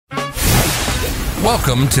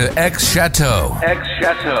Welcome to X Chateau,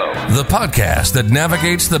 the podcast that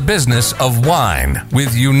navigates the business of wine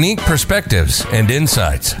with unique perspectives and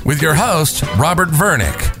insights with your hosts, Robert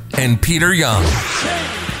Vernick and Peter Young.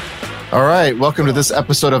 All right, welcome to this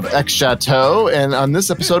episode of X Chateau. And on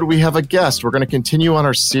this episode, we have a guest. We're going to continue on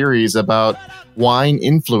our series about wine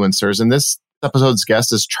influencers. And this episode's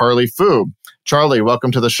guest is Charlie Fu. Charlie,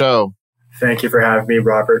 welcome to the show. Thank you for having me,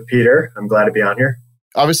 Robert. Peter, I'm glad to be on here.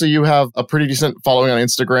 Obviously, you have a pretty decent following on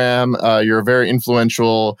Instagram. You're a very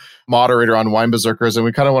influential moderator on Wine Berserkers, and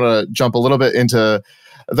we kind of want to jump a little bit into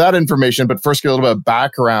that information, but first get a little bit of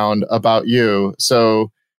background about you.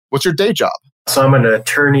 So what's your day job? So I'm an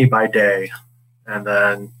attorney by day, and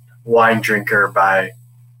then wine drinker by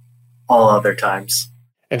all other times.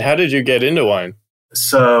 And how did you get into wine?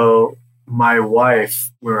 So my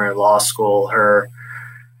wife, we were in law school, her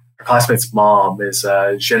classmate's mom is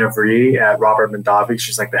Genevieve at Robert Mondavi.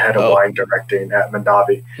 She's like the head of wine directing at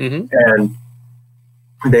Mondavi. Mm-hmm. And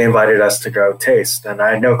they invited us to go taste. And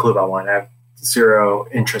I had no clue about wine. I had zero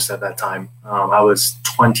interest at that time. I was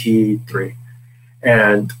 23.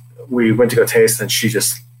 And we went to go taste, and she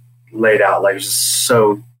just laid out like it was just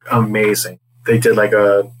so amazing. They did like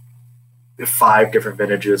 5 different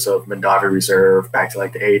vintages of Mondavi Reserve back to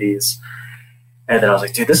like the 80s. And then I was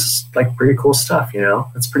like, dude, this is like pretty cool stuff, you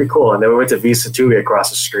know? It's pretty cool. And then we went to Visa Tubi across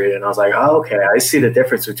the street, and I was like, oh, okay, I see the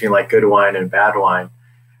difference between like good wine and bad wine.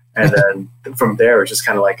 And then from there, it's just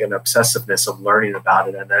kind of like an obsessiveness of learning about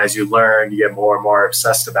it. And then as you learn, you get more and more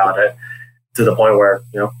obsessed about it to the point where,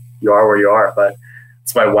 you know, you are where you are. But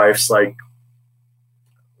it's my wife's like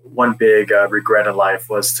one big regret in life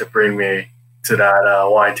was to bring me to that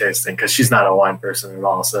wine tasting, because she's not a wine person at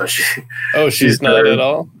all. So she's not at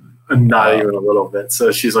all? Not even a little bit.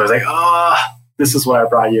 So she's always like, this is what I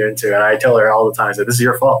brought you into. And I tell her all the time, this is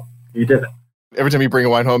your fault. You did it. Every time you bring a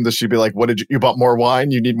wine home, does she be like, you bought more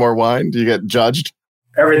wine? You need more wine? Do you get judged?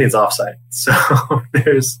 Everything's offsite. So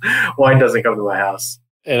wine doesn't come to my house.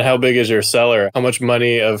 And how big is your cellar? How much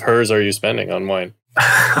money of hers are you spending on wine?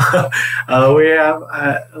 We have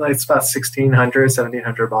it's about 1,600,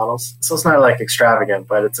 1,700 bottles. So it's not like extravagant,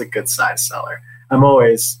 but it's a good size cellar. I'm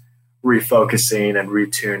always refocusing and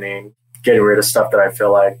retuning, getting rid of stuff that I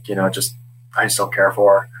feel like, you know, I just don't care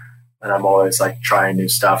for. And I'm always like trying new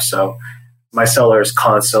stuff. So my cellar is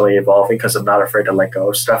constantly evolving because I'm not afraid to let go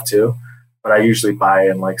of stuff too. But I usually buy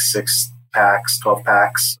in like 6 packs, 12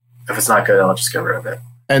 packs. If it's not good, I'll just get rid of it.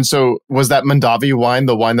 And so was that Mondavi wine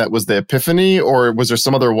the wine that was the epiphany, or was there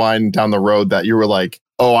some other wine down the road that you were like,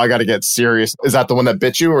 oh, I got to get serious? Is that the one that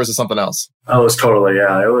bit you, or is it something else? Oh, it was totally,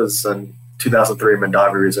 yeah. It was 2003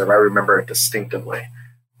 Mondavi Reserve. I remember it distinctively.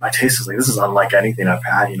 My taste was like, this is unlike anything I've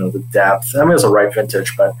had, you know, the depth. I mean, it was a ripe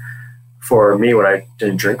vintage, but for me, when I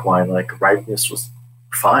didn't drink wine, like ripeness was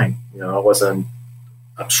fine. You know, it wasn't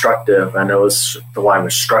obstructive, and the wine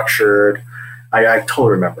was structured. I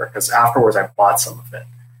totally remember, because afterwards I bought some of it,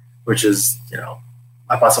 which is, you know,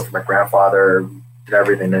 I bought some for my grandfather, did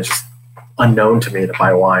everything. It's just unknown to me to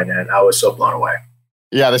buy wine, and I was so blown away.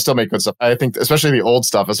 Yeah, they still make good stuff. I think especially the old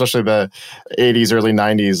stuff, especially the 80s, early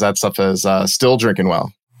 90s, that stuff is still drinking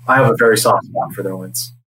well. I have a very soft spot for their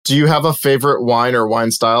wines. Do you have a favorite wine or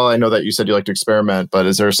wine style? I know that you said you like to experiment, but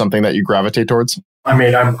is there something that you gravitate towards? I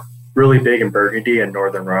mean, I'm really big in Burgundy and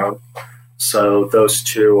Northern Rhone. So those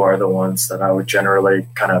two are the ones that I would generally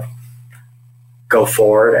kind of go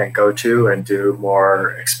forward and go to and do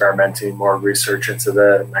more experimenting, more research into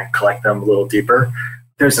and I collect them a little deeper.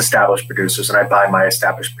 There's established producers, and I buy my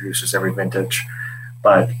established producers every vintage,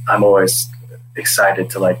 but I'm always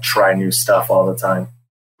excited to like try new stuff all the time.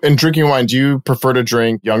 In drinking wine, do you prefer to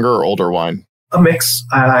drink younger or older wine? A mix.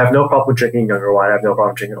 I have no problem drinking younger wine. I have no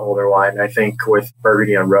problem drinking older wine. I think with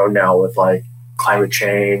Burgundy and Rhone now, with like climate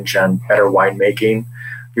change and better winemaking,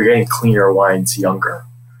 you're getting cleaner wines younger.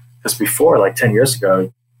 Because before, like 10 years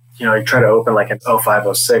ago, you know, you try to open like an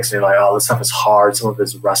 05, 06, and you're like, oh, this stuff is hard. Some of it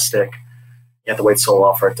is rustic. You have to wait so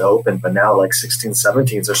long for it to open. But now like 16,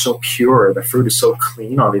 17s are so pure. The fruit is so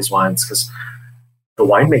clean on these wines because the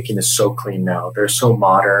winemaking is so clean now. They're so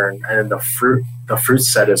modern, and the fruit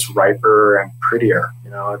set is riper and prettier.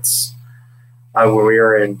 You know, it's when we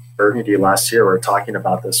were in Burgundy last year, we were talking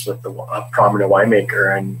about this with a prominent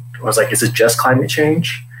winemaker, and I was like, is it just climate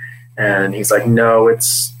change? And he's like, no,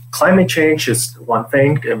 it's climate change is one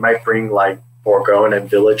thing. It might bring like Bourgogne and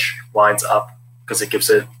village wines up because it gives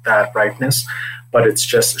it that ripeness, but it's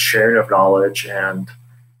just sharing of knowledge and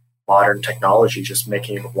modern technology just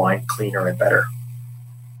making wine cleaner and better.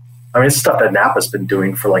 I mean, it's stuff that Napa's been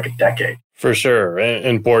doing for like a decade. For sure.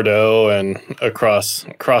 In Bordeaux and across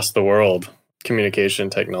the world, communication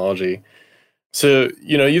technology. So,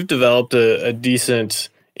 you've developed a decent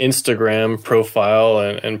Instagram profile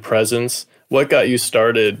and presence. What got you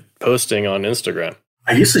started posting on Instagram?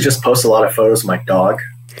 I used to just post a lot of photos of my dog.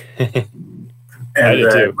 I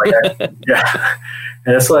did too. Yeah.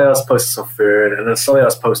 And then slowly I was posting some food, and then slowly I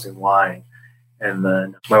was posting wine. And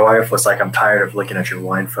then my wife was like, I'm tired of looking at your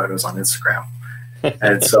wine photos on Instagram.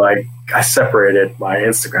 And so I separated my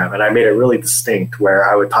Instagram, and I made it really distinct, where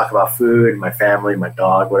I would talk about food, my family, my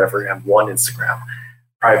dog, whatever, on one Instagram,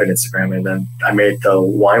 private Instagram. And then I made the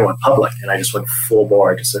wine one public, and I just went full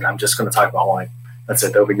bore. I just said, I'm just going to talk about wine. That's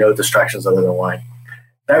it. There'll be no distractions other than wine.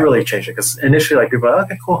 That really changed it, because initially, people were like,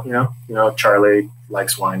 okay, cool. Charlie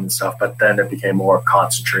likes wine and stuff, but then it became more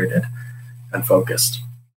concentrated and focused.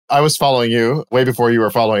 I was following you way before you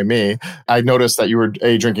were following me. I noticed that you were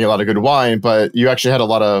drinking a lot of good wine, but you actually had a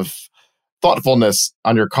lot of thoughtfulness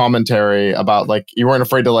on your commentary about, like, you weren't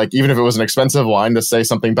afraid to, like, even if it was an expensive wine, to say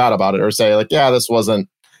something bad about it, or say, like, yeah, this wasn't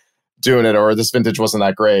doing it, or this vintage wasn't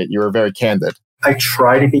that great. You were very candid. I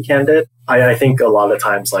try to be candid. I think a lot of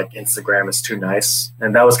times, like, Instagram is too nice.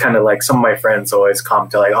 And that was kind of like, some of my friends always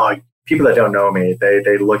comment to, like, oh, people that don't know me,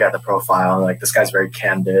 they look at the profile and, like, this guy's very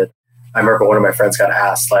candid. I remember one of my friends got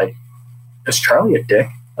asked, like, is Charlie a dick,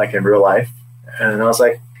 like, in real life? And I was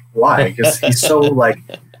like, why? Because he's so, like,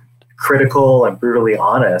 critical and brutally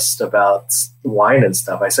honest about wine and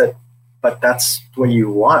stuff. I said, but that's what you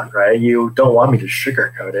want, right? You don't want me to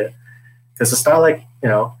sugarcoat it. Because it's not like,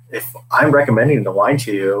 if I'm recommending the wine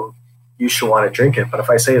to you, you should want to drink it. But if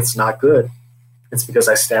I say it's not good, it's because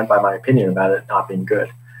I stand by my opinion about it not being good.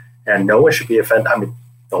 And no one should be offended. I mean,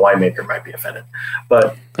 the winemaker might be offended,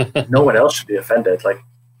 but no one else should be offended. Like,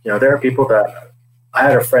 there are people that, I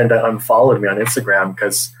had a friend that unfollowed me on Instagram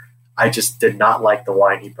because I just did not like the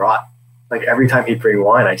wine he brought. Like, every time he'd bring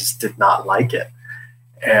wine, I just did not like it.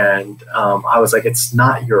 And I was like, it's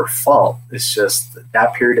not your fault. It's just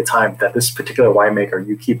that period of time that this particular winemaker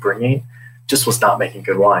you keep bringing just was not making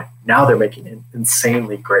good wine. Now they're making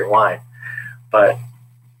insanely great wine. But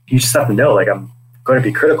you just have to know, like, I'm going to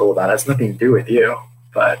be critical about it. It has nothing to do with you.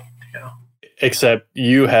 But, Except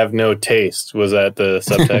you have no taste, was that the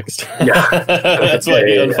subtext? Yeah. That's why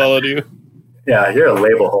he unfollowed you? Yeah, you're a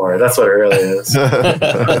label whore. That's what it really is.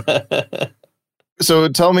 So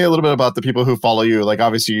tell me a little bit about the people who follow you. Like,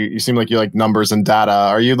 obviously, you seem like you like numbers and data.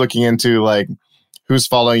 Are you looking into, like, who's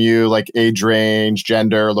following you, like age range,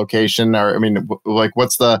 gender, location? Or, I mean, like,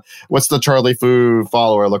 what's the Charlie Fu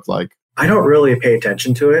follower look like? I don't really pay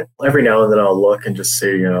attention to it. Every now and then I'll look and just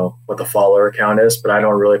see, what the follower count is, but I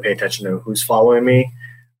don't really pay attention to who's following me.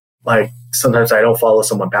 Like, sometimes I don't follow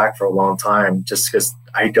someone back for a long time just because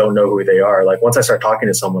I don't know who they are. Like, once I start talking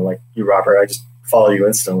to someone like you, Robert, I just follow you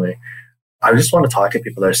instantly. I just want to talk to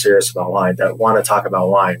people that are serious about wine, that want to talk about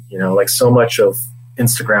wine. Like, so much of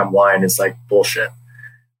Instagram wine is like bullshit.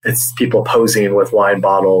 It's people posing with wine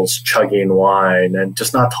bottles, chugging wine, and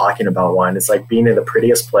just not talking about wine. It's like being in the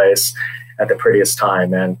prettiest place at the prettiest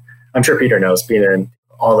time. And I'm sure Peter knows, being in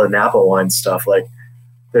all the Napa wine stuff, like,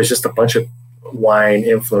 there's just a bunch of wine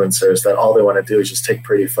influencers that all they want to do is just take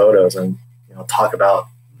pretty photos and, talk about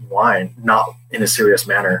wine, not in a serious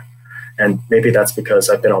manner. And maybe that's because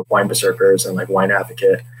I've been on Wine Berserkers and, like, Wine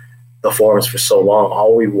Advocate, the forums, for so long.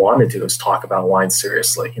 All we want to do is talk about wine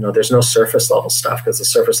seriously. There's no surface level stuff, because the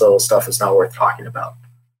surface level stuff is not worth talking about.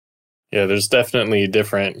 Yeah, there's definitely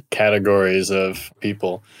different categories of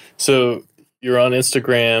people. So you're on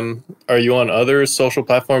Instagram. Are you on other social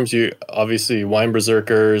platforms? You obviously Wine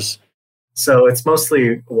Berserkers. So it's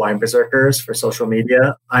mostly Wine Berserkers for social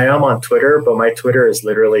media. I am on Twitter, but my Twitter is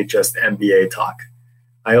literally just NBA talk.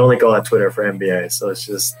 I only go on Twitter for NBA. So it's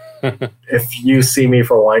just, if you see me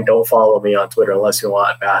for wine, don't follow me on Twitter unless you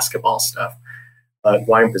want basketball stuff. But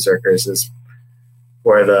Wine Berserkers is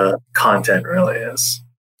where the content really is.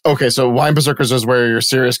 Okay, so Wine Berserkers is where your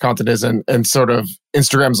serious content is, and sort of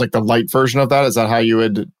Instagram's like the light version of that? Is that how you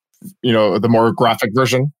would, the more graphic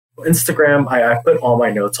version? Instagram, I put all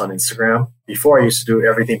my notes on Instagram. Before, I used to do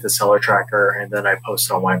everything to Seller Tracker, and then I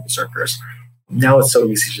post on Wine Berserkers. Now it's so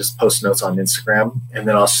easy to just post notes on Instagram, and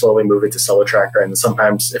then I'll slowly move it to Seller Tracker. And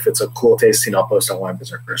sometimes if it's a cool tasting, I'll post on Wine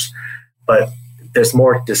Berserkers. But there's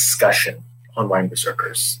more discussion on Wine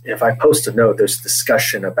Berserkers. If I post a note, there's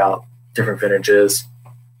discussion about different vintages,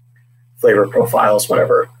 flavor profiles,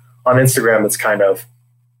 whatever. On Instagram, it's kind of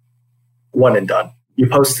one and done. You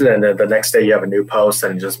post it, and then the next day you have a new post,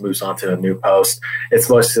 and it just moves on to a new post. It's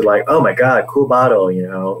mostly like, oh my God, cool bottle,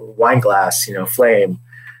 wine glass, flame.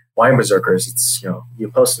 Wine Berserkers, it's,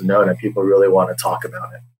 you post a note and people really want to talk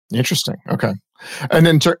about it. Interesting. Okay. And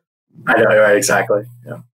then I know, right? Exactly.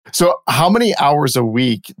 Yeah. So how many hours a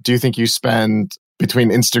week do you think you spend between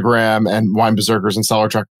Instagram and Wine Berserkers and Cellar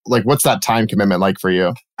Truck? Like, what's that time commitment like for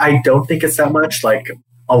you? I don't think it's that much. Like,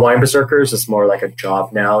 on Wine Berserkers, it's more like a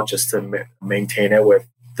job now just to maintain it with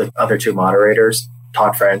the other two moderators,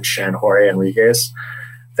 Todd French and Jorge Enriquez,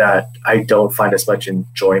 that I don't find as much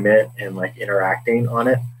enjoyment in like interacting on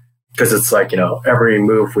it. Because it's like, every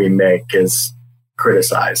move we make is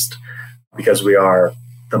criticized because we are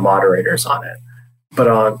the moderators on it. But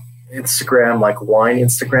on Instagram, like Wine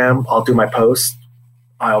Instagram, I'll do my post,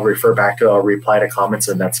 I'll refer back to it, I'll reply to comments,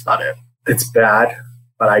 and that's about it. It's bad,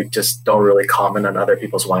 but I just don't really comment on other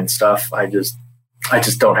people's wine stuff. I just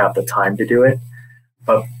don't have the time to do it.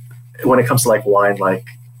 But when it comes to like wine, like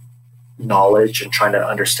knowledge and trying to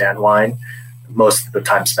understand wine, most of the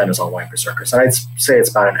time spent is on Wine Berserkers. I'd say it's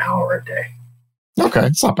about an hour a day. Okay,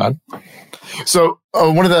 it's not bad. So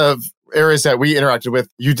one of the areas that we interacted with,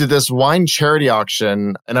 you did this wine charity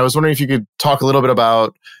auction, and I was wondering if you could talk a little bit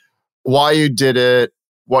about why you did it,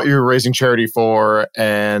 what you were raising charity for,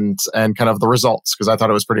 and kind of the results, because I thought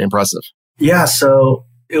it was pretty impressive. Yeah, so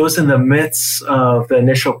it was in the midst of the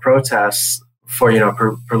initial protests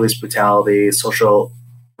for police brutality, social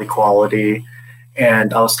equality.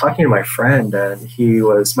 And I was talking to my friend, and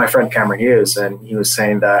my friend Cameron Hughes, and he was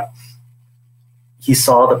saying that he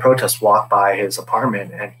saw the protest walk by his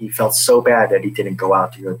apartment, and he felt so bad that he didn't go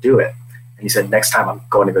out to go do it. And he said, next time I'm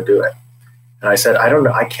going to go do it. And I said, I don't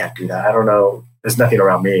know. I can't do that. I don't know. There's nothing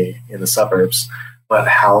around me in the suburbs, but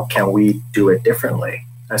how can we do it differently?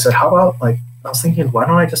 And I said, how about I was thinking, why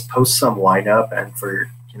don't I just post some lineup and for,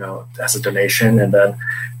 as a donation, and then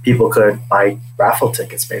people could buy raffle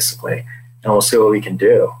tickets basically. And we'll see what we can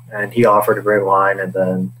do. And he offered a great wine, and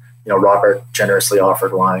then, Robert generously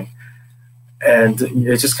offered wine. And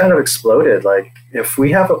it just kind of exploded. Like, if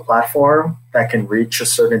we have a platform that can reach a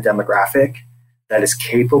certain demographic that is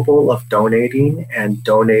capable of donating and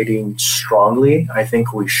donating strongly, I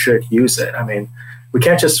think we should use it. I mean, we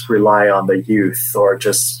can't just rely on the youth or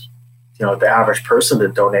just, the average person to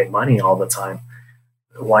donate money all the time.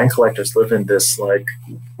 Wine collectors live in this like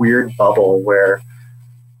weird bubble where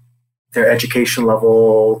their education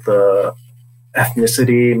level, the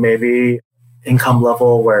ethnicity, maybe income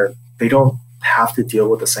level, where they don't have to deal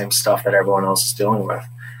with the same stuff that everyone else is dealing with.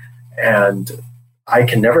 And I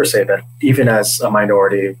can never say that, even as a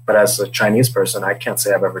minority, but as a Chinese person, I can't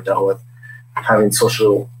say I've ever dealt with having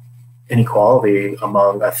social inequality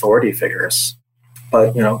among authority figures.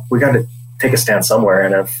 But, we got to take a stand somewhere.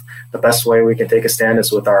 And if the best way we can take a stand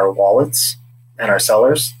is with our wallets and our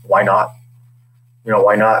sellers, why not?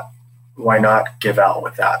 Why not give out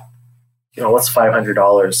with that? What's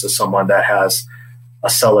 $500 to someone that has a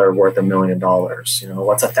cellar worth $1 million?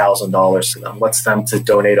 What's $1,000 to them? What's them to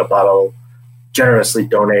donate generously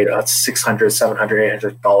donate a $600, $700,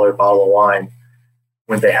 $800 bottle of wine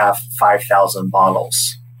when they have 5,000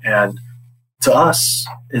 bottles? And to us,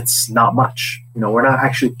 it's not much. We're not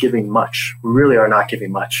actually giving much. We really are not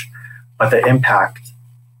giving much. But the impact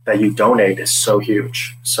that you donate is so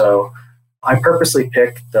huge. So I purposely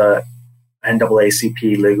picked the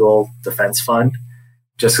NAACP Legal Defense Fund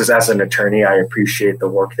just because, as an attorney, I appreciate the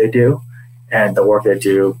work they do, and the work they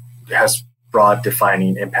do has broad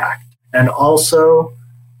defining impact. And also,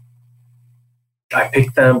 I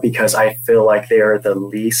picked them because I feel like they are the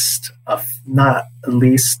least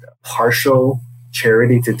partial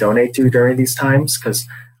charity to donate to during these times, because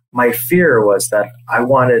my fear was that I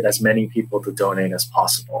wanted as many people to donate as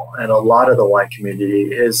possible. And a lot of the wine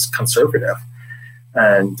community is conservative.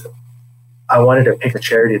 And I wanted to pick a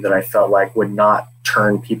charity that I felt like would not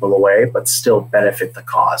turn people away, but still benefit the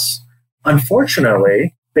cause.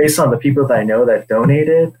 Unfortunately, based on the people that I know that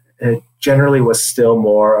donated, it generally was still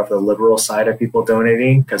more of the liberal side of people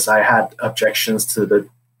donating, because I had objections to the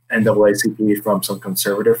NAACP from some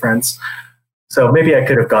conservative friends. So maybe I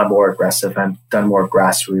could have gone more aggressive and done more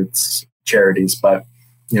grassroots charities, but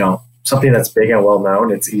something that's big and well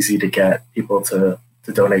known, it's easy to get people to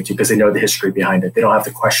donate to because they know the history behind it. They don't have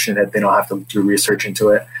to question it. They don't have to do research into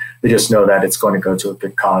it. They just know that it's going to go to a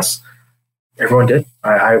good cause. Everyone did.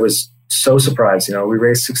 I was so surprised. We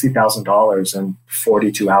raised $60,000 in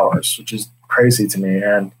 42 hours, which is crazy to me.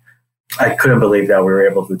 And I couldn't believe that we were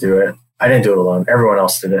able to do it. I didn't do it alone. Everyone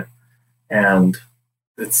else did it. And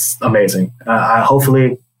it's amazing.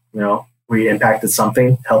 Hopefully, we impacted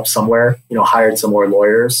something, helped somewhere, hired some more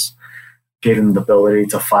lawyers, gave them the ability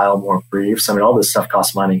to file more briefs. I mean, all this stuff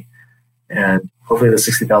costs money. And hopefully the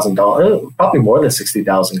 $60,000, probably more than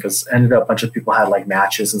 $60,000, because ended up a bunch of people had like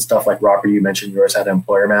matches and stuff. Like Robert, you mentioned yours had an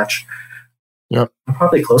employer match. Yep.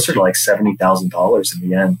 Probably closer to like $70,000 in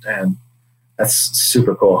the end. And that's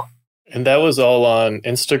super cool. And that was all on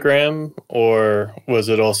Instagram, or was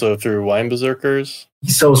it also through Wine Berserkers?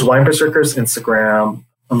 So it was Wine Berserkers, Instagram,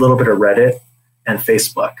 a little bit of Reddit, and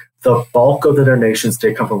Facebook. The bulk of the donations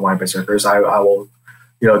did come from Wine Berserkers. I will,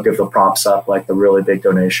 give the props up, like the really big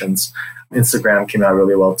donations. Instagram came out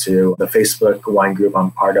really well too. The Facebook wine group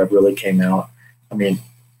I'm part of really came out. I mean,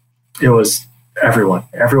 it was everyone.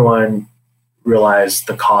 Everyone realized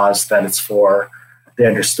the cause that it's for. They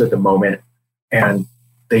understood the moment, and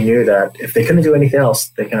they knew that if they couldn't do anything else,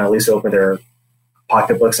 they can at least open their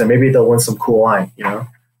pocketbooks and maybe they'll win some cool wine. A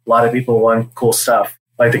lot of people won cool stuff.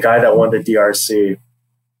 Like the guy that won the DRC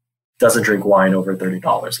doesn't drink wine over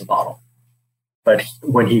 $30 a bottle. But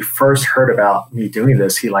when he first heard about me doing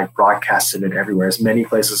this, he broadcasted it everywhere, as many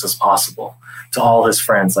places as possible, to all his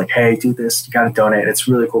friends. Like, hey, do this. You got to donate. It's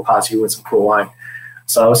a really cool cause. You win some cool wine.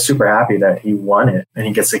 So I was super happy that he won it and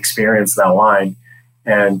he gets to experience that wine.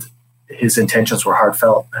 And his intentions were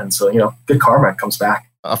heartfelt. And so, good karma comes back.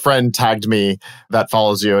 A friend tagged me that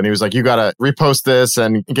follows you, and he was like, you got to repost this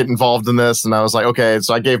and get involved in this. And I was like, okay.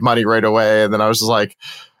 So I gave money right away. And then I was just like,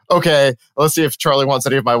 okay, let's see if Charlie wants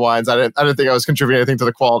any of my wines. I didn't think I was contributing anything to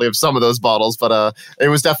the quality of some of those bottles, but it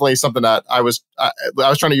was definitely something that I was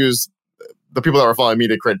trying to use the people that were following me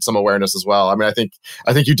to create some awareness as well. I mean, I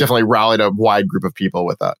think you definitely rallied a wide group of people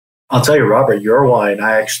with that. I'll tell you, Robert, your wine,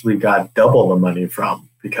 I actually got double the money from,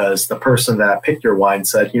 because the person that picked your wine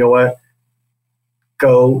said, you know what,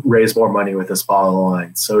 go raise more money with this bottle of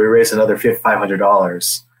wine. So we raised another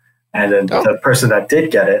 $500. And then the person that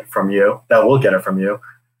did get it from you, that will get it from you,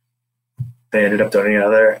 they ended up donating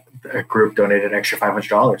a group donated an extra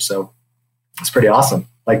 $500. So it's pretty awesome.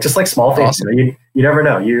 Just small things, awesome. You never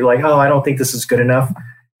know. You're like, oh, I don't think this is good enough.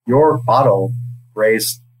 Your bottle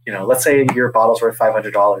raised, let's say your bottle's worth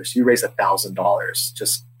 $500. You raised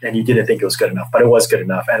 $1,000 and you didn't think it was good enough, but it was good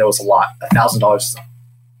enough. And it was a lot. $1,000 is a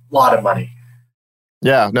lot of money.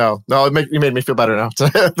 Yeah, no, you made me feel better now.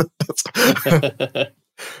 Let's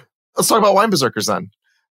talk about Wine Berserkers then.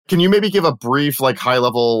 Can you maybe give a brief, high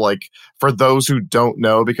level, for those who don't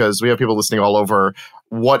know, because we have people listening all over,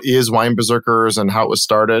 what is Wine Berserkers and how it was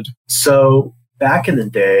started? So back in the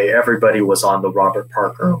day, everybody was on the Robert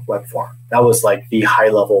Parker web forum. That was the high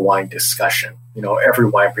level wine discussion. Every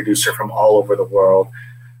wine producer from all over the world,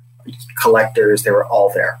 collectors, they were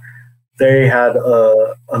all there. They had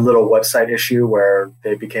a little website issue where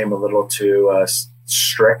they became a little too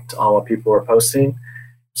strict on what people were posting.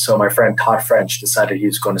 So my friend Todd French decided he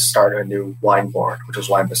was going to start a new wine board, which was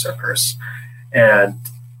Wine Berserkers. And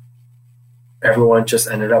everyone just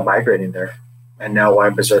ended up migrating there. And now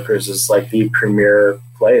Wine Berserkers is the premier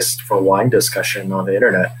place for wine discussion on the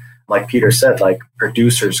internet. Like Peter said,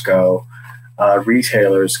 producers go,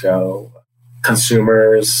 retailers go,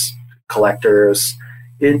 consumers, collectors.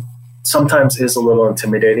 It sometimes is a little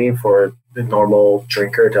intimidating for the normal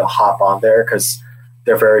drinker to hop on there because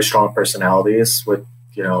they're very strong personalities with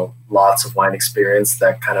lots of wine experience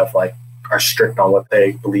that kind of are strict on what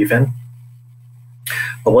they believe in.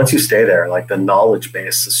 But once you stay there, the knowledge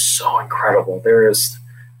base is so incredible. There is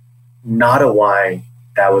not a wine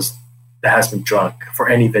that has been drunk for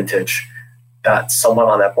any vintage that someone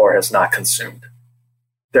on that board has not consumed.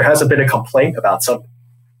 There hasn't been a complaint about some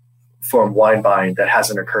form of wine buying that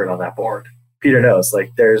hasn't occurred on that board. Peter knows,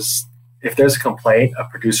 if there's a complaint, a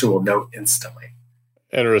producer will know instantly.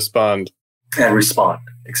 And respond.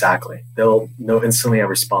 Exactly. They'll know instantly and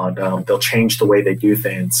respond. They'll change the way they do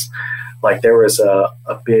things. There was a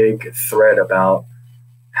big thread about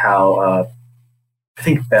how I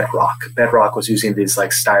think Bedrock was using these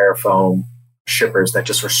styrofoam shippers that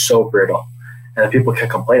just were so brittle, and the people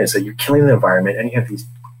kept complaining, said you're killing the environment, and you have these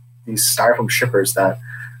styrofoam shippers that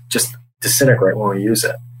just disintegrate when we use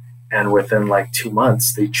it. And within 2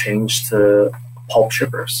 months, they changed to pulp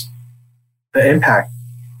shippers. The impact.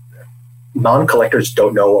 Non-collectors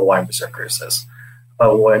don't know what Wine Berserkers is.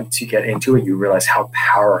 But once you get into it, you realize how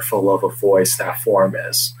powerful of a voice that forum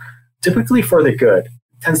is. Typically for the good.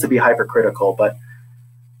 It tends to be hypercritical, but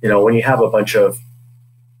when you have a bunch of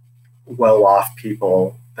well-off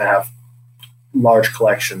people that have large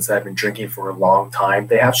collections that have been drinking for a long time,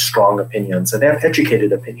 they have strong opinions and they have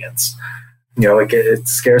educated opinions. It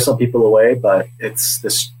scares some people away, but it's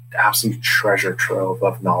this absolute treasure trove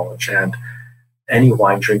of knowledge. And any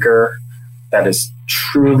wine drinker that is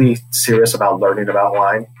truly serious about learning about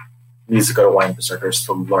wine needs to go to Wine Berserkers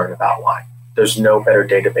to learn about wine. There's no better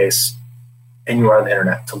database anywhere on the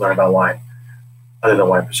internet to learn about wine other than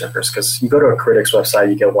Wine Berserkers. Because you go to a critic's website,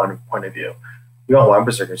 you get one point of view. You go on Wine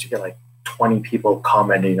Berserkers, you get 20 people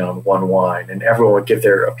commenting on one wine, and everyone would give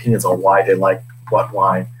their opinions on why they like what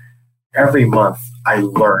wine. Every month, I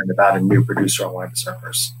learned about a new producer on Wine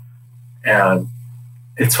Berserkers. And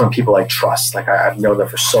it's from people I trust. Like I've known them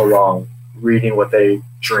for so long, reading what they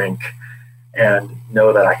drink, and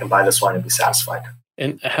know that I can buy this wine and be satisfied.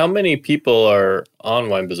 And how many people are on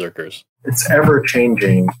Wine Berserkers? It's ever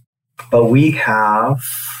changing, but we have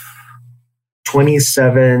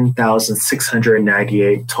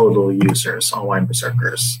 27,698 total users on Wine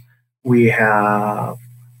Berserkers. We have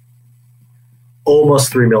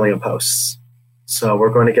almost 3 million posts. So we're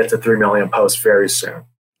going to get to 3 million posts very soon.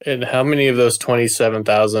 And how many of those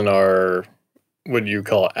 27,000 are, what you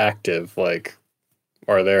call active? Like,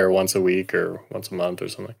 are there once a week or once a month or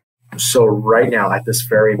something? So right now, at this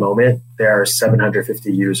very moment, there are 750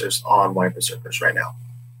 users on Wine Berserkers right now.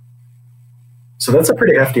 So that's a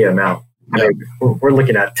pretty hefty amount. I mean, we're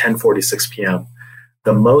looking at 10:46 p.m.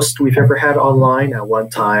 The most we've ever had online at one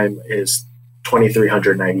time is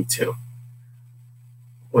 2,392,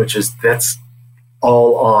 that's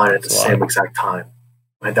all on at the same exact time.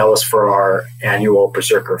 And that was for our annual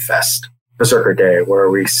Berserker Fest, Berserker Day, where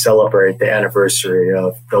we celebrate the anniversary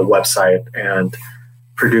of the website, and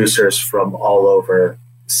producers from all over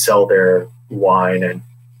sell their wine, and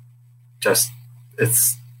just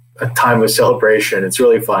it's a time of celebration. It's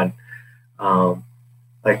really fun.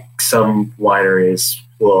 Like some wineries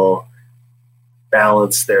will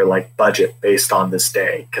balance their budget based on this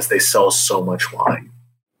day because they sell so much wine.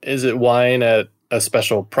 Is it wine at a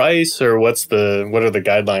special price, or what are the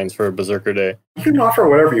guidelines for Berserker Day? You can offer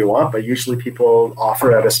whatever you want, but usually people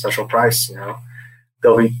offer at a special price.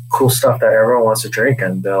 There'll be cool stuff that everyone wants to drink,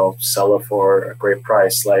 and they'll sell it for a great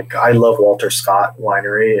price. Like I love Walter Scott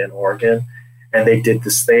Winery in Oregon, and they did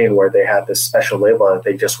this thing where they had this special label that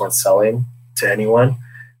they just weren't selling to anyone,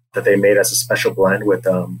 that they made as a special blend with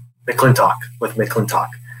McClintock,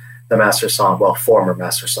 the Master Somm, former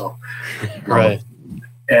Master Somm. Right.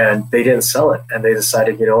 And they didn't sell it. And they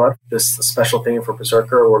decided, you know what, this is a special thing for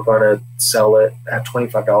Berserker. We're going to sell it at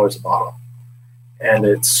 $25 a bottle. And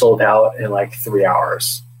it sold out in 3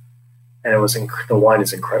 hours. And it was the wine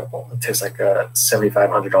is incredible. It tastes like a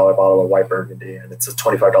 $7,500 bottle of white Burgundy, and it's a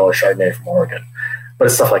 $25 Chardonnay from Oregon. But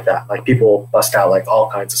it's stuff like that. Like people bust out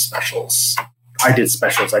all kinds of specials. I did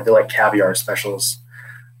specials. I did caviar specials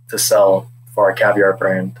to sell for our caviar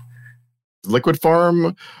brand. Liquid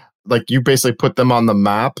Farm, you basically put them on the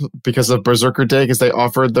map because of Berserker Day, because they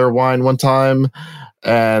offered their wine one time.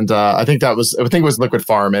 And I think it was Liquid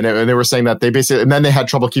Farm, and they were saying that they basically, and then they had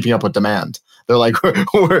trouble keeping up with demand. They're like,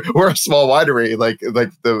 we're a small winery, like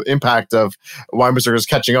the impact of Wine Berserkers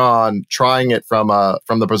catching on, trying it from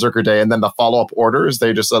the Berserker Day, and then the follow up orders.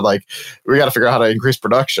 They just said we got to figure out how to increase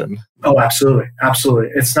production. Oh, absolutely.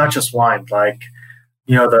 It's not just wine.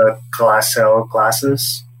 The Glassell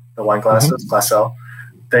glasses, the wine glasses, Glassell,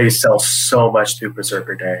 they sell so much through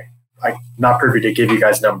Berserker Day. I'm not privy to give you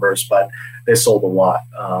guys numbers, but they sold a lot.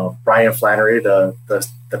 Brian Flannery, the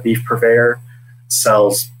beef purveyor,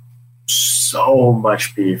 sells so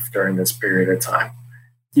much beef during this period of time.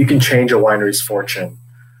 You can change a winery's fortune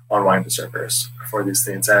on Wine Berserkers for these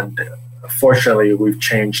things. And fortunately, we've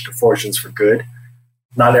changed fortunes for good.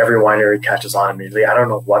 Not every winery catches on immediately. I don't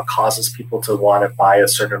know what causes people to want to buy a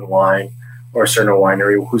certain wine or a certain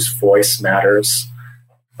winery whose voice matters.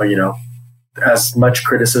 But, as much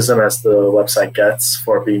criticism as the website gets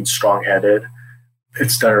for being strong-headed,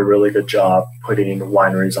 it's done a really good job putting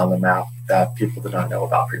wineries on the map that people did not know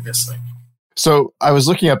about previously. So I was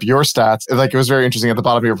looking up your stats. It was very interesting. At the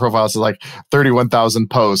bottom of your profile, it said 31,000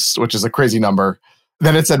 posts, which is a crazy number.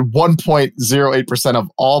 Then it said 1.08%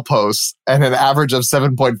 of all posts and an average of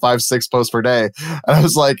 7.56 posts per day. And I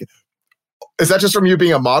was like, is that just from you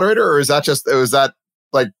being a moderator, or is that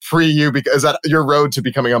pre you? Because is that your road to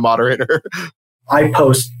becoming a moderator? I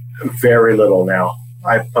post very little now.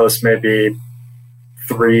 I post maybe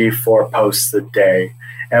 3-4 posts a day.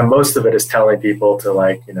 And most of it is telling people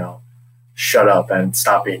to shut up and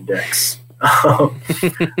stop being dicks.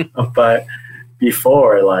 But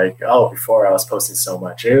before I was posting so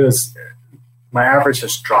much. My average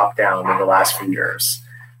has dropped down in the last few years.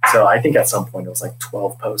 So I think at some point it was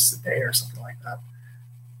 12 posts a day or something like that.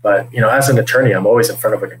 But, as an attorney, I'm always in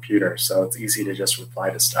front of a computer, so it's easy to just reply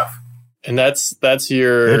to stuff. And that's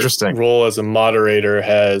your role as a moderator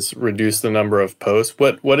has reduced the number of posts.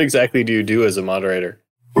 What exactly do you do as a moderator?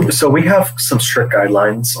 So we have some strict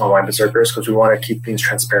guidelines on Wine Berserkers because we want to keep things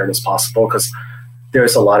transparent as possible, because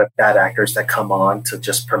there's a lot of bad actors that come on to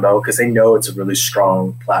just promote because they know it's a really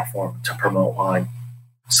strong platform to promote wine.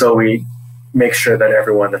 So we make sure that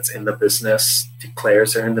everyone that's in the business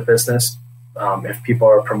declares they're in the business. If people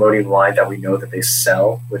are promoting wine that we know that they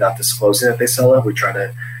sell without disclosing that they sell it, we try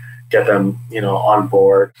to get them, on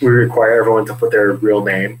board. We require everyone to put their real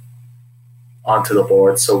name onto the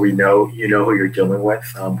board, so we know you know who you're dealing with.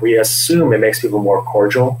 We assume it makes people more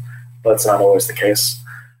cordial, but it's not always the case.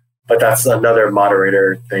 But that's another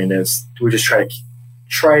moderator thing, is we just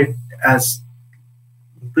try as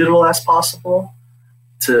little as possible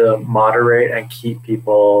to moderate and keep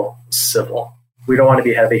people civil. We don't want to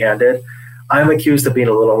be heavy-handed. I'm accused of being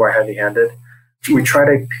a little more heavy-handed. We try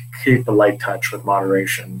to keep a light touch with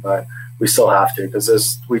moderation, but we still have to,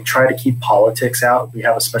 because we try to keep politics out. We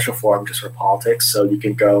have a special forum just for politics, so you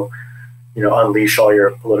can go, unleash all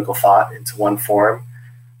your political thought into one forum.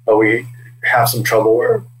 But we have some trouble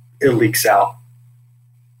where it leaks out,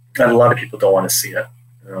 and a lot of people don't want to see it.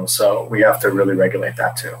 So we have to really regulate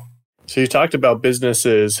that too. So you talked about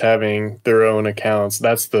businesses having their own accounts.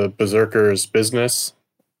 That's the Berserkers business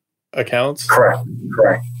accounts? Correct.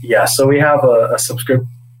 Yeah. So we have a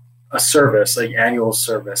service, an annual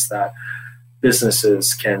service that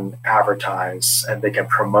businesses can advertise and they can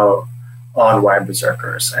promote on Wine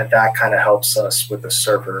Berserkers. And that kind of helps us with the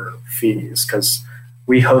server fees, because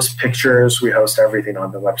we host pictures, we host everything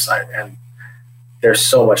on the website, and there's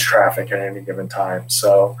so much traffic at any given time.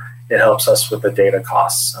 So it helps us with the data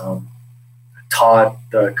costs. Todd,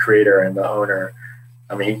 the creator and the owner,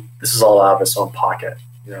 this is all out of his own pocket.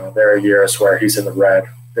 There are years where he's in the red,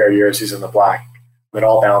 there are years he's in the black. It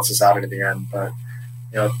all balances out at the end. But,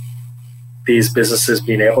 these businesses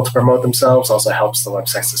being able to promote themselves also helps the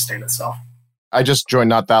website sustain itself. I just joined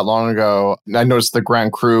not that long ago. I noticed the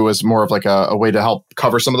Grand Cru is more of like a way to help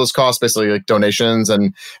cover some of those costs, basically like donations,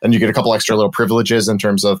 and you get a couple extra little privileges in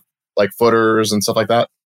terms of like footers and stuff like that.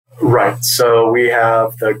 Right. So we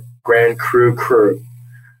have the Grand Cru,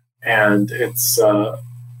 and it's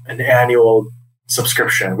an annual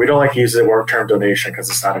subscription. We don't like to use the word term donation because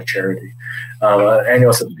it's not a charity.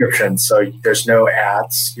 Annual subscription. So there's no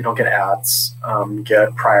ads. You don't get ads. You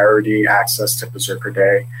get priority access to Berserker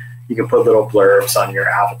Day. You can put little blurbs on your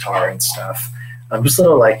avatar and stuff. Just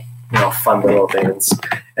little fun little things.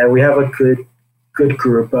 And we have a good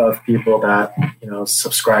group of people that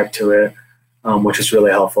subscribe to it, which is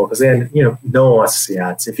really helpful, because then no one wants to see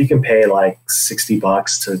ads. If you can pay like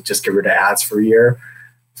 $60 to just get rid of ads for a year,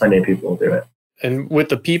 plenty of people will do it. And with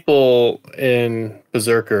the people in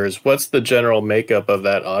Berserkers, what's the general makeup of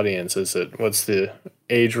that audience? What's the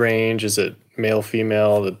age range? Is it male,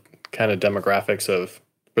 female? The kind of demographics of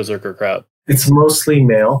Berserker crowd? It's mostly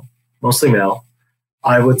male.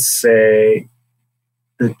 I would say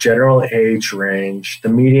the general age range, the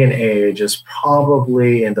median age is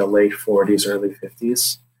probably in the late 40s, early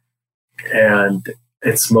 50s. And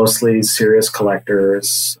it's mostly serious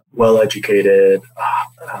collectors, well-educated,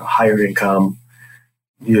 higher income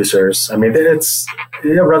users. It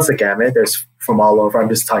runs the gamut. There's from all over. I'm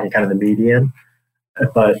just talking kind of the median.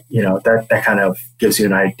 But, that kind of gives you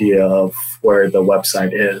an idea of where the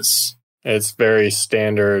website is. It's very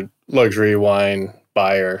standard luxury wine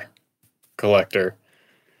buyer, collector.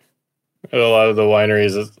 At a lot of the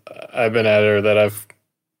wineries I've been at or that I've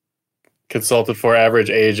consulted for,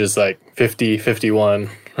 average age is like 50, 51,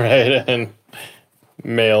 right? And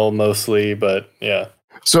male mostly, but yeah.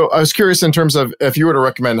 So I was curious in terms of if you were to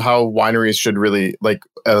recommend how wineries should really, like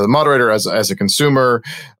as a moderator, as a consumer,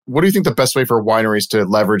 what do you think the best way for wineries to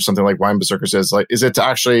leverage something like Wine Berserkers is? Like, is it to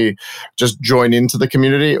actually just join into the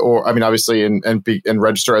community, or obviously and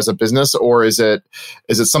register as a business, or is it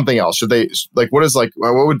something else? Should they what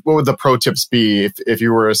would the pro tips be if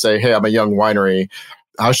you were to say, hey, I'm a young winery,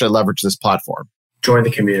 how should I leverage this platform? Join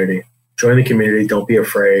the community. Don't be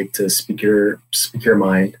afraid to speak your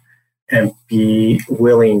mind, and be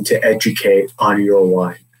willing to educate on your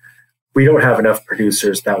wine. We don't have enough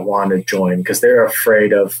producers that want to join because they're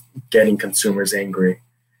afraid of getting consumers angry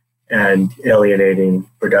and alienating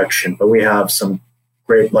production. But we have some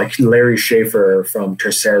great, like Larry Schaefer from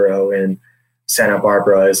Tercero in Santa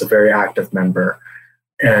Barbara is a very active member.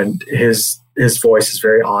 And his voice is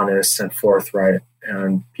very honest and forthright,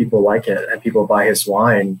 and people like it. And people buy his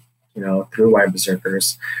wine, through Wine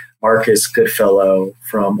Berserkers. Marcus Goodfellow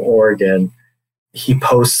from Oregon, he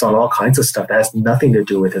posts on all kinds of stuff that has nothing to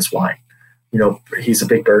do with his wine. He's a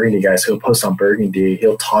big Burgundy guy, so he'll post on Burgundy.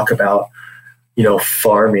 He'll talk about,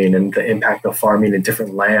 farming and the impact of farming in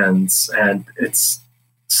different lands. And it's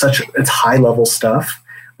high level stuff,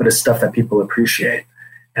 but it's stuff that people appreciate.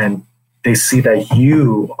 And they see that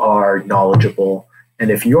you are knowledgeable.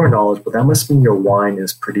 And if you're knowledgeable, that must mean your wine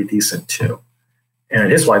is pretty decent too. And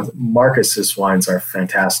his wines, Marcus's wines are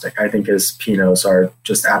fantastic. I think his Pinots are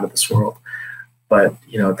just out of this world. But,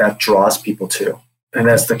 that draws people too. And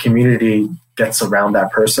as the community gets around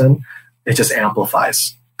that person, it just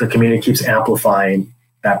amplifies. The community keeps amplifying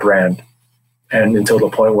that brand, and until the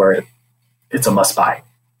point where it's a must buy.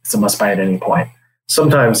 It's a must buy at any point.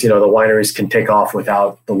 Sometimes, the wineries can take off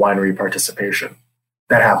without the winery participation.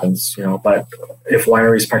 That happens, but if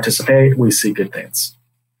wineries participate, we see good things.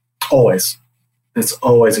 Always. It's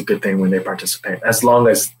always a good thing when they participate. As long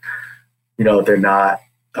as, they're not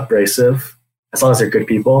abrasive, as long as they're good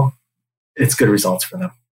people, it's good results for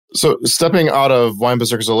them. So stepping out of Wine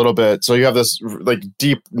Berserkers a little bit, so you have this like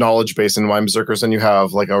deep knowledge base in Wine Berserkers, and you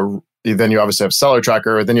have then you obviously have Cellar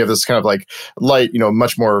Tracker, then you have this kind of like light,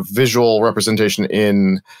 much more visual representation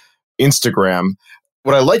in Instagram.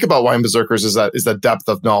 What I like about Wine Berserkers is that depth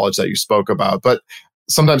of knowledge that you spoke about, but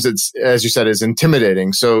sometimes it's, as you said, is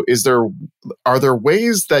intimidating. So are there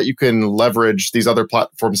ways that you can leverage these other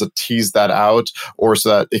platforms to tease that out, or so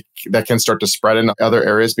that that can start to spread in other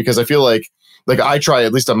areas? Because I feel like I try,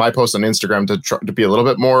 at least on my post on Instagram, to be a little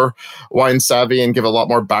bit more wine savvy and give a lot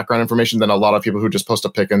more background information than a lot of people who just post a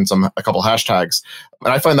pic and a couple hashtags.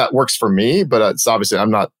 And I find that works for me, but it's obviously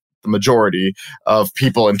I'm not the majority of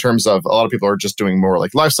people in terms of a lot of people are just doing more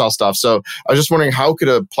like lifestyle stuff. So I was just wondering, how could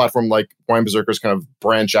a platform like Wine Berserkers kind of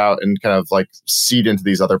branch out and kind of like seed into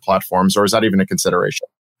these other platforms, or is that even a consideration?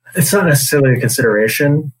 It's not necessarily a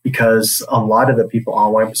consideration because a lot of the people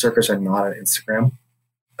on Wine Berserkers are not on Instagram.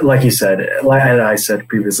 Like you said, and I said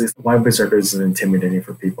previously, Wine Berserkers is intimidating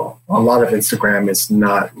for people. A lot of Instagram is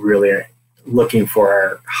not really looking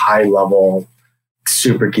for high level,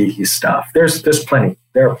 super geeky stuff. There's plenty.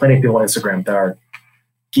 There are plenty of people on Instagram that are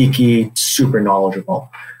geeky, super knowledgeable,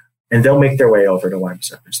 and they'll make their way over to Wine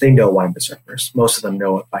Berserkers. They know Wine Berserkers. Most of them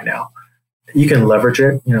know it by now. You can leverage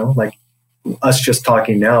it, like us just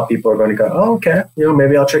talking now, people are going to go, oh, okay,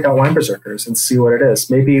 maybe I'll check out Wine Berserkers and see what it is.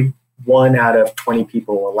 Maybe 1 out of 20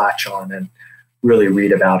 people will latch on and really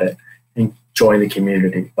read about it and join the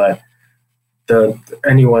community. But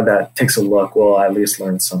anyone that takes a look will at least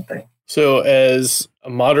learn something. So as a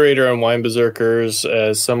moderator on Wine Berserkers,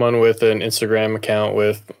 as someone with an Instagram account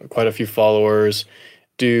with quite a few followers,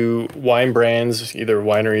 do wine brands, either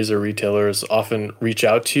wineries or retailers, often reach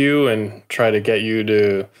out to you and try to get you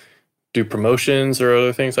to do promotions or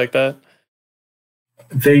other things like that?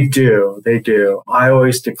 They do. I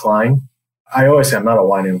always decline. I always say I'm not a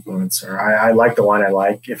wine influencer. I like the wine I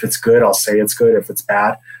like. If it's good, I'll say it's good. If it's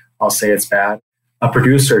bad, I'll say it's bad. A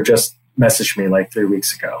producer just messaged me like 3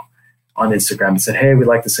 weeks ago on Instagram and said, hey, we'd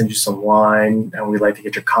like to send you some wine and we'd like to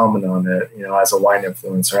get your comment on it, as a wine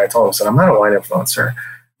influencer. I told him, I'm not a wine influencer.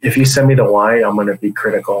 If you send me the wine, I'm going to be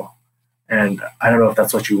critical. And I don't know if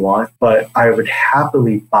that's what you want, but I would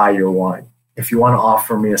happily buy your wine. If you want to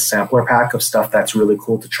offer me a sampler pack of stuff that's really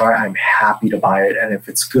cool to try, I'm happy to buy it. And if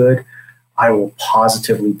it's good, I will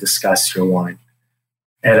positively discuss your wine.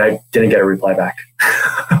 And I didn't get a reply back.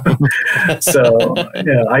 So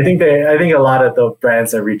I think a lot of the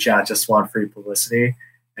brands that reach out just want free publicity.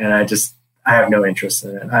 And I have no interest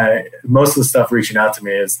in it. Most of the stuff reaching out to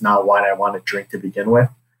me is not wine I want to drink to begin with.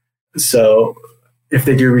 So if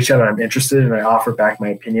they do reach out and I'm interested and I offer back my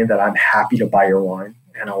opinion that I'm happy to buy your wine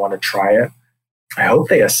and I want to try it, I hope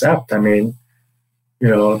they accept. I mean,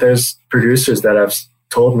 there's producers that have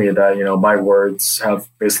told me that, my words have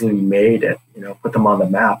basically made it, put them on the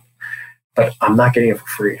map, but I'm not getting it for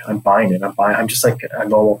free. I'm buying it. I'm just like a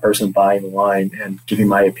normal person buying wine and giving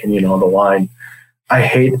my opinion on the wine. I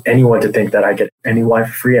hate anyone to think that I get any wine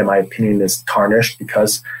for free and my opinion is tarnished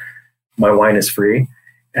because my wine is free.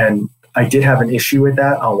 And I did have an issue with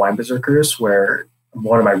that on Wine Berserkers, where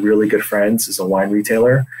one of my really good friends is a wine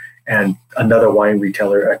retailer, and another wine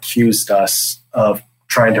retailer accused us of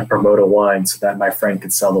trying to promote a wine so that my friend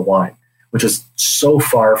could sell the wine, which is so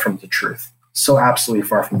far from the truth, so absolutely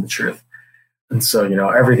far from the truth. And so,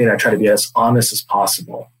 everything I try to be as honest as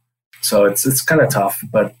possible. So it's kind of tough,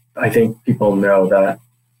 but I think people know that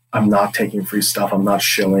I'm not taking free stuff. I'm not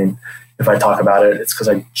shilling. If I talk about it, it's because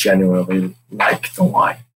I genuinely like the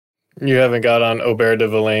wine. You haven't got on Aubert de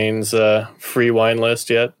Villain's free wine list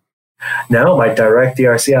yet? No, my direct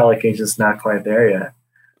DRC allocation is not quite there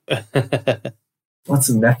yet. What's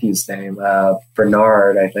his nephew's name?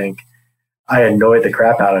 Bernard, I think. I annoyed the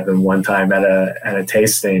crap out of him one time at a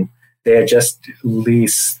tasting. They had just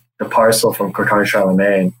leased the parcel from Courtin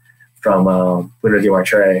Charlemagne from Bruno du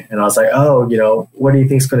Martrey. And I was like, oh, what do you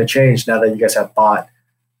think is going to change now that you guys have bought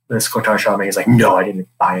this Courtin Charlemagne? He's like, no, I didn't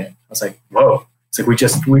buy it. I was like, whoa. It's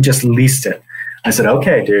like, we just leased it. I said,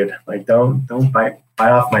 okay, dude, like don't bite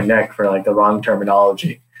off my neck for like the wrong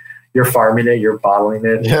terminology. You're farming it, you're bottling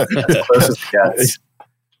it. Yeah. As close as it gets.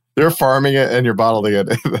 You're farming it and you're bottling it.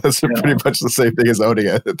 That's pretty much the same thing as owning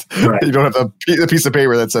it. Right. You don't have a piece of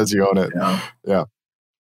paper that says you own it. Yeah.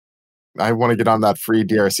 I want to get on that free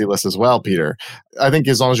DRC list as well, Peter. I think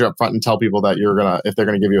as long as you're upfront and tell people that if they're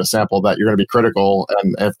going to give you a sample, that you're going to be critical,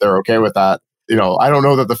 and if they're okay with that, I don't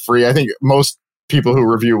know that the free. I think most people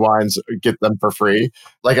who review wines get them for free.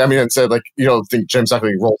 And said, you don't think Jim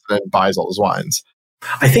Suckley rolls in and buys all those wines.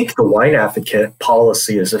 I think the wine advocate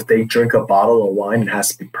policy is if they drink a bottle of wine, it has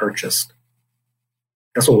to be purchased.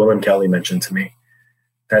 That's what William Kelly mentioned to me.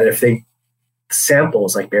 That if they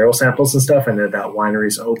samples, like barrel samples and stuff, and then that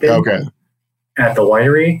winery's open at the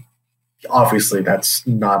winery, obviously that's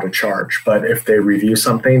not a charge. But if they review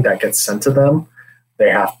something that gets sent to them,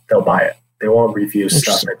 they'll buy it. They won't review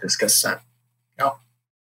stuff that just gets sent. No.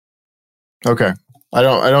 Okay. I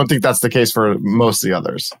don't think that's the case for most of the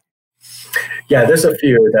others. Yeah, there's a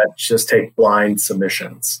few that just take blind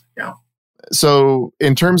submissions. Yeah. So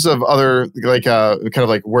in terms of other, kind of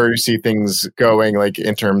like where you see things going,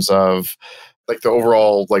 in terms of the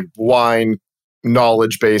overall wine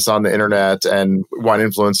knowledge base on the internet and wine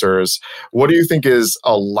influencers, what do you think is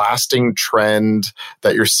a lasting trend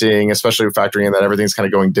that you're seeing, especially factoring in that everything's kind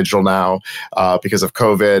of going digital now because of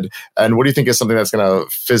COVID? And what do you think is something that's going to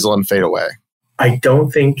fizzle and fade away? I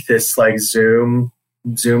don't think this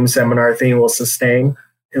Zoom seminar thing will sustain.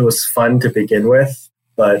 It was fun to begin with,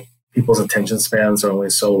 but people's attention spans are only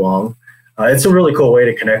so long. It's a really cool way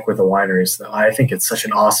to connect with the wineries. I think it's such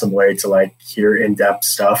an awesome way to hear in-depth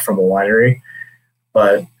stuff from a winery,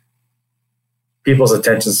 but people's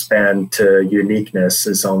attention span to uniqueness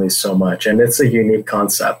is only so much. And it's a unique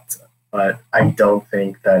concept, but I don't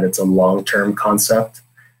think that it's a long-term concept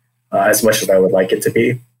as much as I would like it to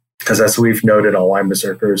be. Because as we've noted on Wine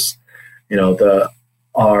Berserkers,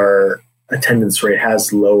 our attendance rate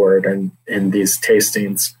has lowered in these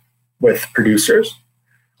tastings with producers.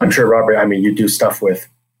 I'm sure, Robert, you do stuff with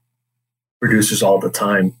producers all the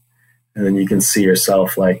time, and then you can see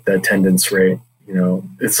yourself the attendance rate.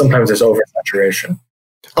 It's sometimes there's oversaturation.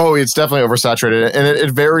 Oh, it's definitely oversaturated, and it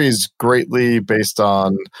varies greatly based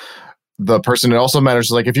on the person. It also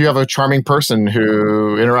matters, if you have a charming person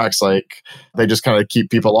who interacts, they just kind of keep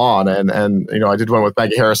people on. And I did one with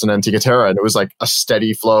Maggie Harrison and Tika Terra, and it was a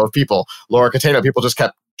steady flow of people. Laura Catena, people just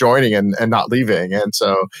kept joining and not leaving. And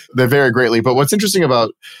so they vary greatly. But what's interesting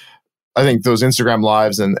about, I think, those Instagram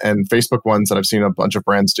lives and Facebook ones that I've seen a bunch of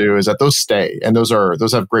brands do is that those stay, and those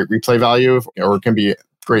have great replay value, or can be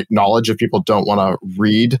great knowledge if people don't want to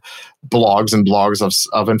read blogs and blogs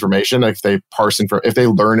of information, if they if they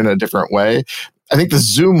learn in a different way. I think the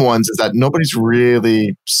Zoom ones is that nobody's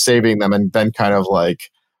really saving them and then kind of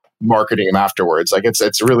marketing them afterwards.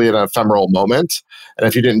 It's really an ephemeral moment, and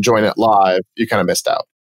if you didn't join it live, you kind of missed out.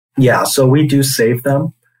 Yeah, so we do save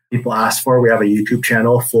them. People ask for. We have a YouTube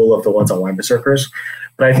channel full of the ones on Wine Berserkers,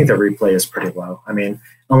 but I think the replay is pretty low.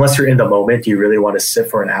 Unless you're in the moment, you really want to sit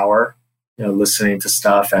for an hour, listening to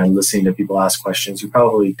stuff and listening to people ask questions. You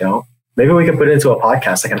probably don't. Maybe we can put it into a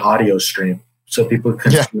podcast, an audio stream, so people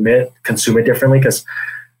consume it differently, because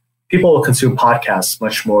people will consume podcasts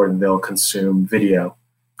much more than they'll consume video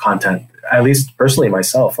content. At least personally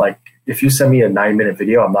myself, if you send me a 9-minute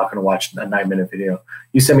video, I'm not going to watch a 9-minute video.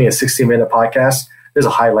 You send me a 60-minute podcast, there's a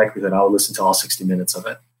high likelihood I will listen to all 60 minutes of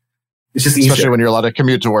it. It's just easier. Especially when you're allowed to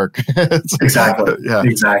commute to work. Exactly.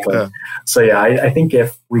 Exactly. Yeah. So I think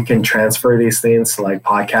if we can transfer these things to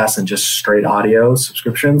podcasts and just straight audio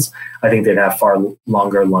subscriptions, I think they'd have far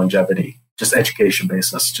longer longevity, just education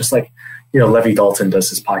basis. Just Levi Dalton does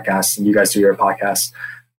his podcast and you guys do your podcast.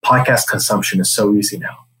 Podcast consumption is so easy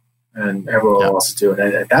now, and everyone wants to do it.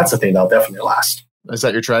 And that's the thing that'll definitely last. Is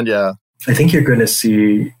that your trend? Yeah. I think you're going to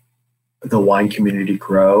see the wine community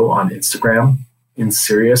grow on Instagram in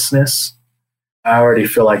seriousness. I already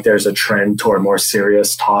feel like there's a trend toward more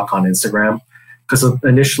serious talk on Instagram, because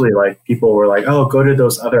initially people were oh, go to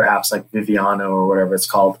those other apps like Viviano or whatever it's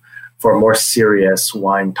called for more serious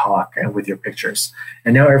wine talk and with your pictures.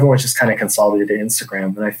 And now everyone's just kind of consolidated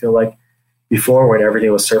Instagram. And I feel before, when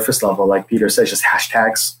everything was surface level, like Peter says, just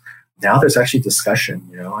hashtags, now there's actually discussion,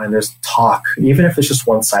 and there's talk. Even if it's just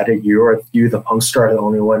one-sided, you, the poster, are the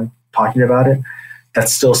only one talking about it.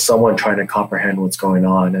 That's still someone trying to comprehend what's going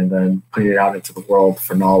on and then putting it out into the world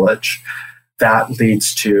for knowledge. That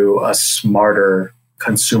leads to a smarter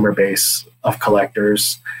consumer base of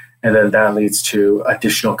collectors. And then that leads to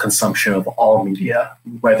additional consumption of all media,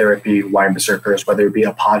 whether it be Wine Berserkers, whether it be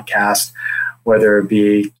a podcast, whether it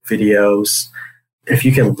be videos. If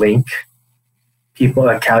you can link people,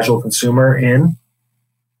 a casual consumer, in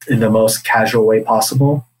the most casual way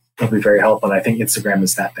possible, it'll be very helpful. And I think Instagram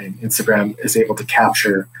is that thing. Instagram is able to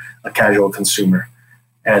capture a casual consumer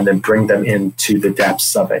and then bring them into the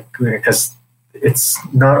depths of it, because it's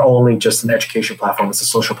not only just an education platform, it's a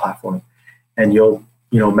social platform. And you'll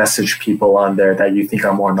message people on there that you think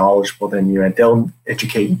are more knowledgeable than you, and they'll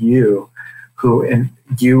educate you,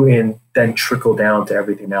 and then trickle down to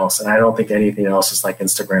everything else. And I don't think anything else is like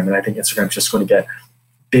Instagram. And I think Instagram's just going to get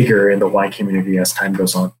bigger in the wine community as time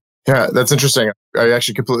goes on. Yeah, that's interesting. I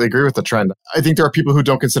actually completely agree with the trend. I think there are people who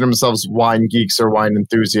don't consider themselves wine geeks or wine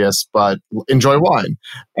enthusiasts, but enjoy wine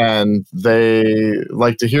and they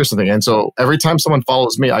like to hear something. And so every time someone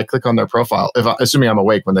follows me, I click on their profile, assuming I'm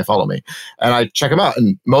awake when they follow me, and I check them out.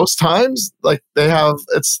 And most times, like they have,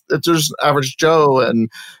 it's just average Joe, and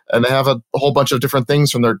they have a whole bunch of different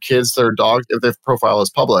things from their kids, their dog, if their profile is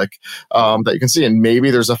public, that you can see. And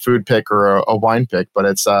maybe there's a food pick or a wine pick, but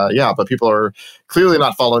it's, but people are clearly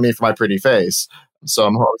not following me for my pretty face. So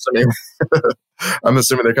I'm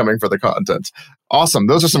assuming they're coming for the content. Awesome.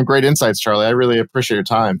 Those are some great insights, Charlie. I really appreciate your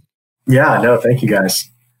time. Yeah, no, thank you guys.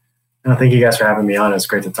 No, thank you guys for having me on. It's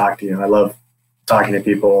great to talk to you. I love talking to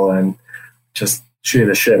people and just shooting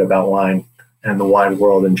the shit about wine and the wine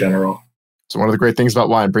world in general. So one of the great things about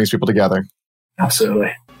wine, brings people together.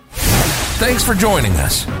 Absolutely. Thanks for joining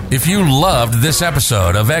us. If you loved this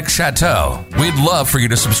episode of X Chateau, we'd love for you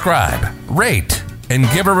to subscribe, rate, and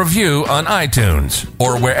give a review on iTunes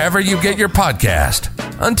or wherever you get your podcast.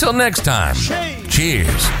 Until next time,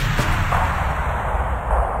 cheers.